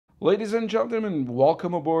Ladies and gentlemen,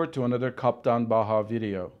 welcome aboard to another Kaptan Baha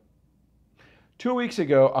video. 2 weeks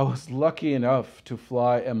ago, I was lucky enough to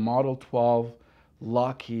fly a Model 12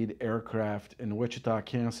 Lockheed aircraft in Wichita,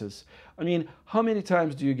 Kansas. I mean, how many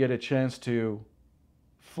times do you get a chance to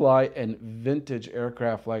fly a vintage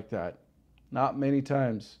aircraft like that? Not many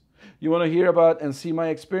times. You want to hear about and see my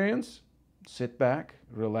experience? Sit back,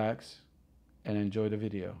 relax, and enjoy the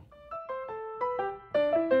video.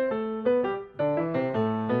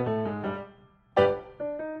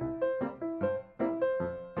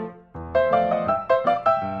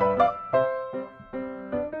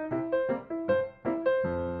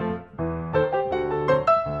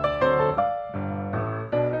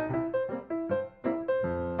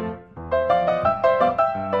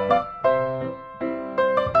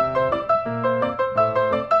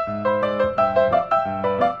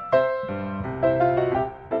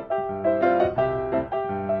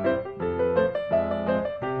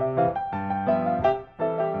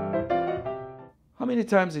 How many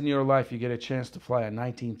times in your life you get a chance to fly a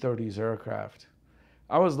 1930s aircraft?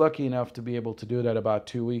 I was lucky enough to be able to do that about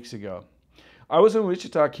 2 weeks ago. I was in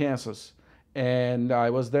Wichita, Kansas, and I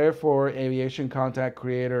was there for Aviation Contact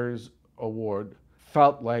Creators Award.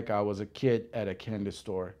 Felt like I was a kid at a candy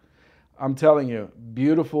store. I'm telling you,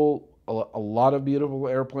 beautiful, a lot of beautiful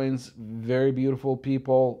airplanes, very beautiful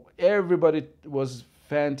people. Everybody was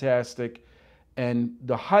fantastic. And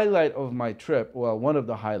the highlight of my trip, well, one of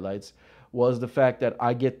the highlights, was the fact that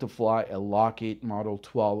I get to fly a Lockheed Model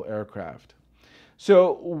 12 aircraft.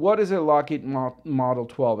 So what is a Lockheed Model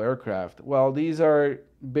 12 aircraft? Well, these are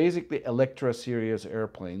basically Electra series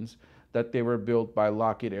airplanes that they were built by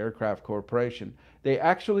Lockheed Aircraft Corporation. They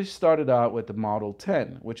actually started out with the Model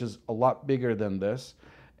 10, which is a lot bigger than this.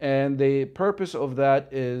 And the purpose of that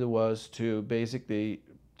was to basically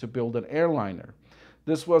to build an airliner.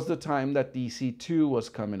 This was the time that DC-2 was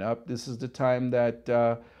coming up. This is the time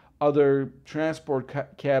that other transport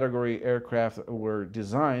category aircraft were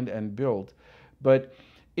designed and built. But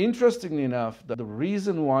interestingly enough, the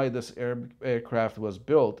reason why this aircraft was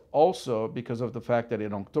built also because of the fact that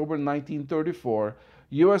in October 1934,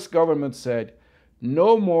 US government said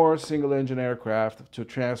no more single engine aircraft to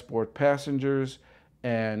transport passengers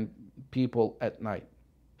and people at night.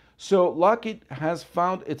 So Lockheed has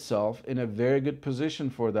found itself in a very good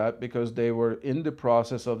position for that because they were in the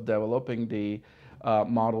process of developing the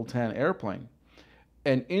Model 10 airplane.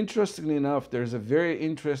 And interestingly enough, there's a very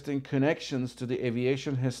interesting connections to the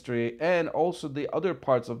aviation history and also the other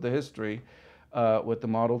parts of the history with the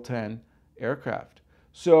Model 10 aircraft.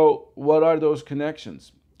 So what are those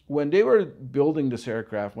connections? When they were building this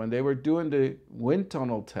aircraft, when they were doing the wind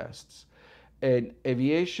tunnel tests, an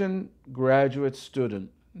aviation graduate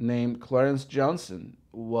student named Clarence Johnson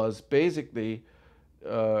was basically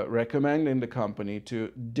recommending the company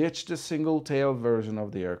to ditch the single tail version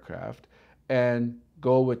of the aircraft and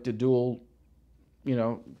go with the dual,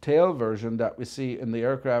 tail version that we see in the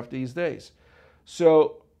aircraft these days.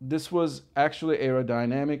 So this was actually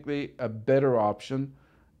aerodynamically a better option,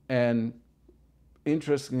 and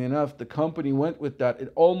interestingly enough, the company went with that.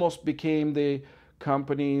 It almost became the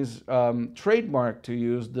company's trademark to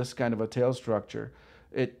use this kind of a tail structure.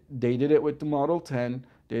 They did it with the Model 10,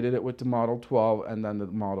 they did it with the Model 12, and then the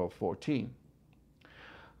Model 14.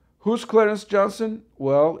 Who's Clarence Johnson?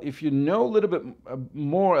 Well, if you know a little bit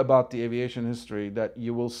more about the aviation history, that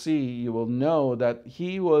you will know that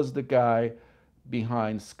he was the guy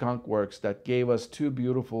behind Skunk Works that gave us two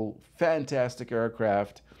beautiful, fantastic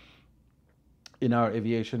aircraft in our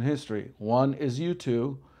aviation history. One is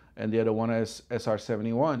U-2, and the other one is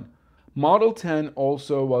SR-71. Model 10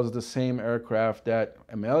 also was the same aircraft that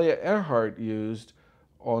Amelia Earhart used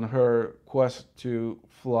on her quest to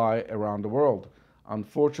fly around the world.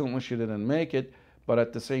 Unfortunately, she didn't make it, but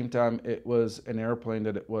at the same time, it was an airplane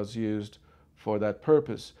that it was used for that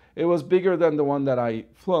purpose. It was bigger than the one that I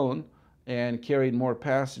flown and carried more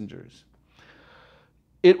passengers.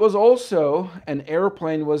 It was also an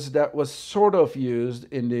airplane that was sort of used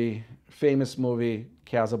in the famous movie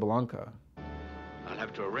Casablanca. I'll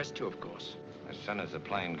have to arrest you, of course. As soon as the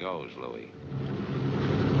plane goes, Louis.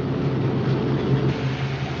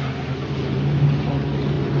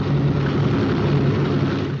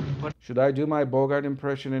 Should I do my Bogart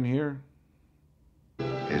impression in here?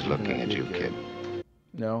 He's looking at you, kid.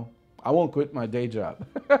 No, I won't quit my day job.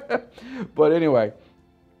 But anyway,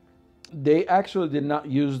 they actually did not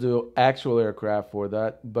use the actual aircraft for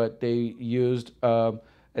that, but they used a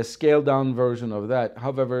scaled down version of that.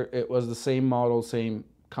 However, it was the same model, same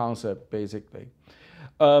concept, basically.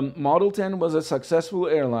 Model 10 was a successful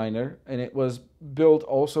airliner, and it was built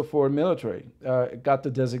also for military. It got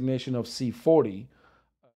the designation of C-40.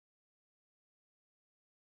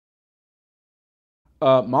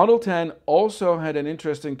 Model 10 also had an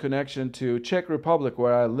interesting connection to Czech Republic,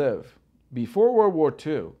 where I live. Before World War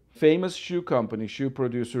II, famous shoe company, shoe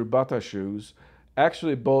producer Baha shoes,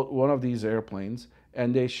 actually built one of these airplanes,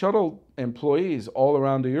 and they shuttled employees all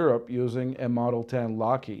around Europe using a Model 10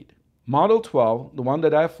 Lockheed. Model 12, the one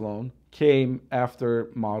that I've flown, came after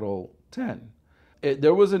Model 10.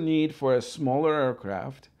 There was a need for a smaller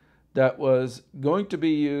aircraft that was going to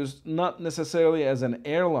be used not necessarily as an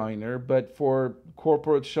airliner, but for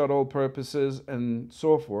corporate shuttle purposes and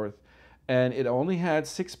so forth. And it only had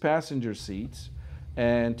 6 passenger seats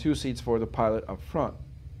and 2 seats for the pilot up front.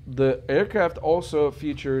 The aircraft also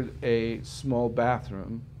featured a small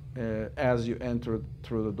bathroom as you entered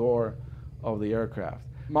through the door of the aircraft.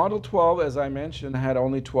 Model 12, as I mentioned, had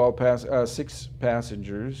only 6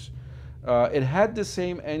 passengers. It had the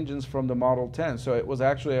same engines from the Model 10, so it was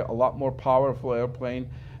actually a lot more powerful airplane,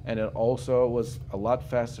 and it also was a lot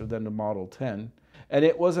faster than the Model 10. And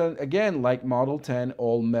it was, again, like Model 10,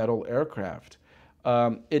 all-metal aircraft.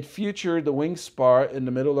 It featured the wing spar in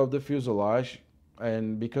the middle of the fuselage,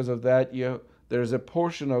 and because of that, there's a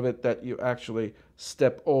portion of it that you actually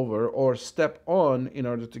step over or step on in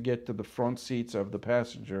order to get to the front seats of the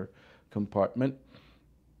passenger compartment.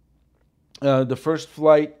 The first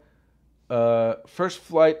flight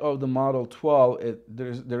of the Model 12,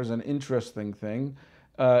 there's an interesting thing.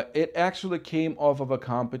 It actually came off of a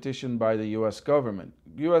competition by the U.S. government.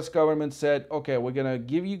 The U.S. government said, okay, we're going to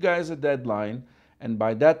give you guys a deadline, and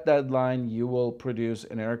by that deadline, you will produce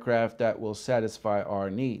an aircraft that will satisfy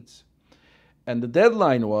our needs. And the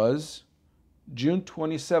deadline was June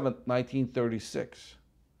 27th, 1936.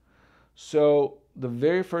 So the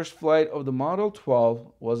very first flight of the Model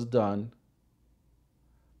 12 was done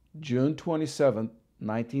June 27th,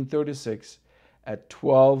 1936 at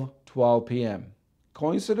 12:12 p.m.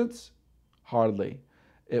 Coincidence? Hardly.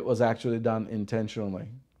 It was actually done intentionally.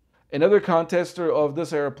 Another contester of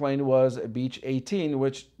this airplane was a Beech 18,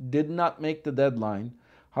 which did not make the deadline.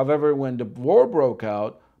 However, when the war broke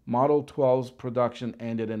out, Model 12's production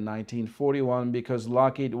ended in 1941 because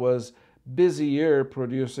Lockheed was busier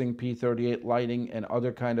producing P-38 Lightning and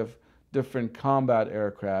other kind of different combat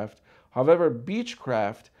aircraft. However,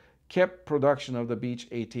 Beechcraft kept production of the Beech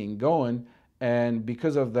 18 going, and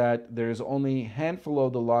because of that, there's only a handful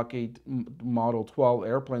of the Lockheed Model 12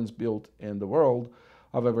 airplanes built in the world.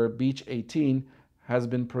 However, Beech 18 has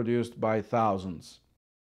been produced by thousands.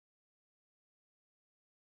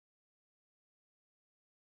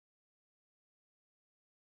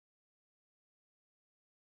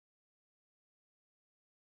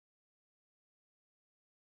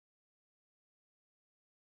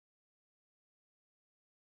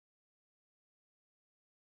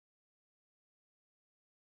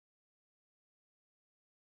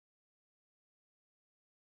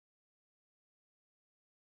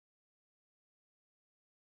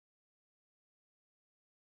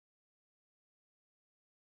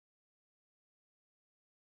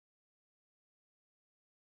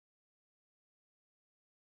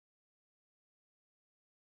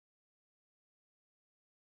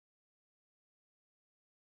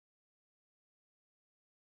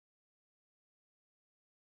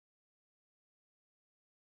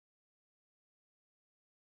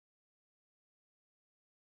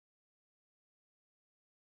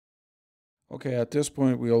 Okay, at this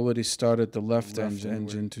point, we already started the left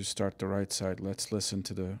engine to start the right side. Let's listen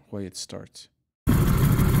to the way it starts.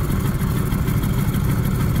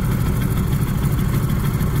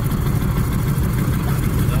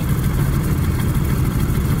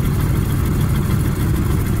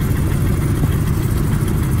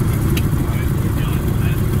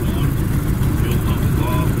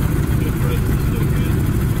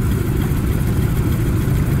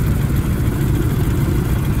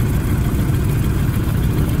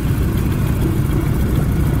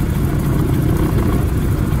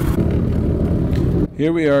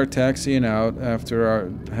 Here we are taxiing out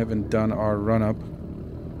after having done our run-up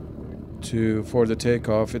for the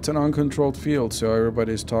takeoff. It's an uncontrolled field, so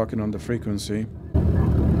everybody's talking on the frequency.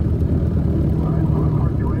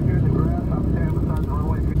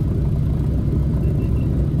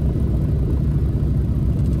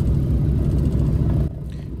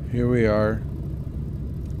 Here we are.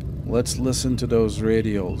 Let's listen to those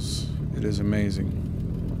radials. It is amazing.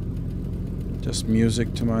 Just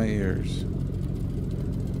music to my ears.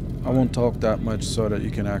 I won't talk that much so that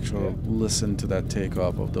you can actually listen to that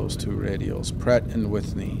takeoff of those two radials, Pratt &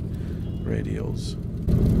 Whitney radials.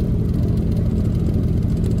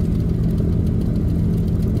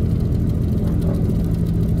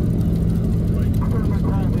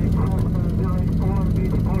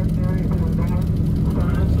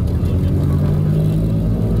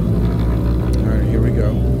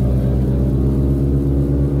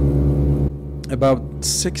 about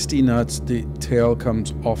 60 knots, the tail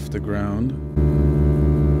comes off the ground,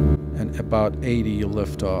 and about 80 you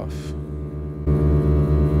lift off.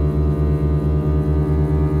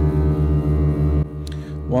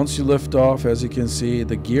 Once you lift off, as you can see,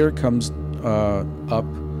 the gear comes up,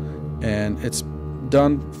 and it's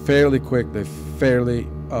done fairly quickly, fairly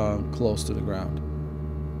close to the ground.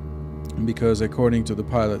 Because according to the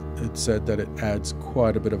pilot, it said that it adds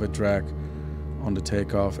quite a bit of a drag on the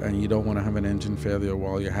takeoff, and you don't want to have an engine failure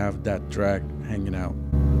while you have that drag hanging out.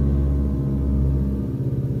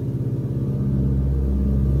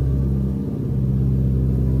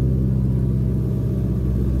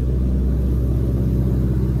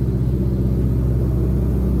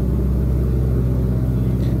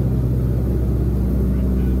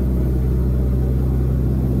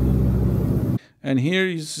 And here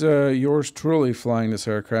is yours truly flying this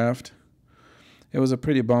aircraft. It was a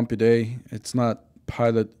pretty bumpy day. It's not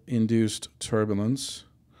pilot-induced turbulence,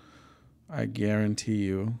 I guarantee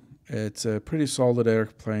you. It's a pretty solid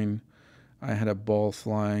airplane. I had a ball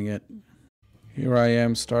flying it. Here I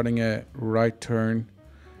am starting a right turn,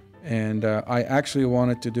 and I actually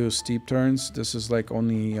wanted to do steep turns. This is like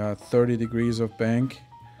only 30 degrees of bank.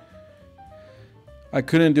 I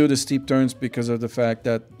couldn't do the steep turns because of the fact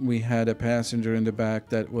that we had a passenger in the back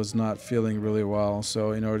that was not feeling really well.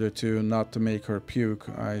 So in order to not to make her puke,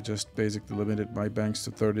 I just basically limited my banks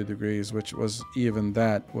to 30 degrees, which was, even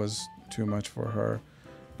that was too much for her.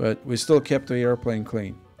 But we still kept the airplane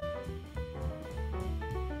clean.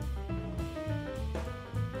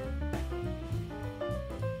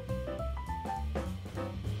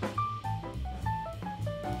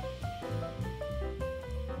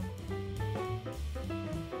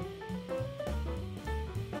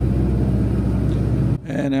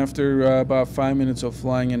 And after about 5 minutes of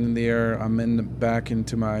flying in the air, I'm back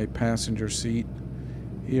into my passenger seat.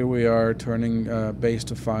 Here we are turning base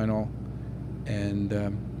to final, and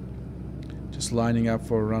just lining up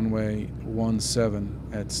for runway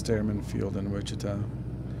 17 at Stearman Field in Wichita.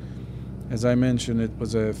 As I mentioned, it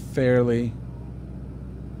was a fairly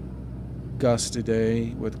gusty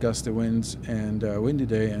day with gusty winds, and windy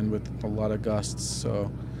day and with a lot of gusts.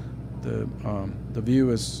 So the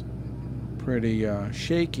view is pretty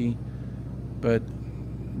shaky, but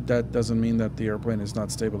that doesn't mean that the airplane is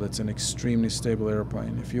not stable. It's an extremely stable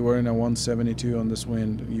airplane. If you were in a 172 on this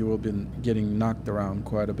wind, you will be getting knocked around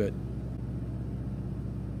quite a bit.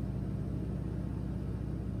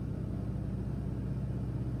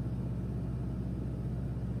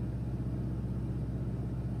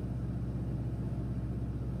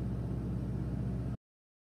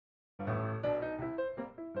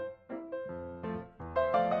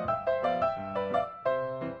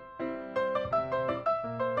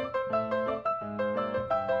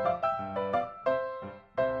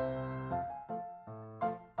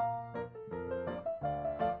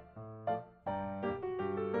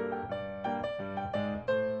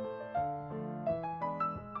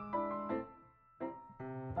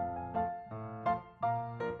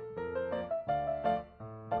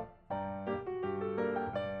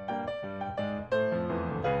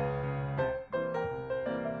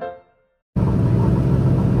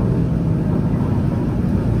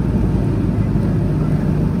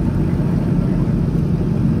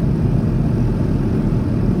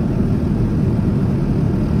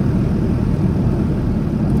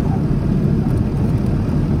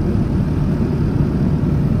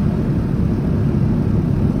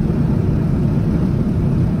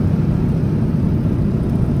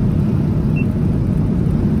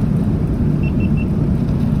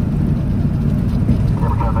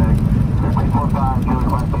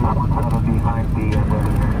 Behind the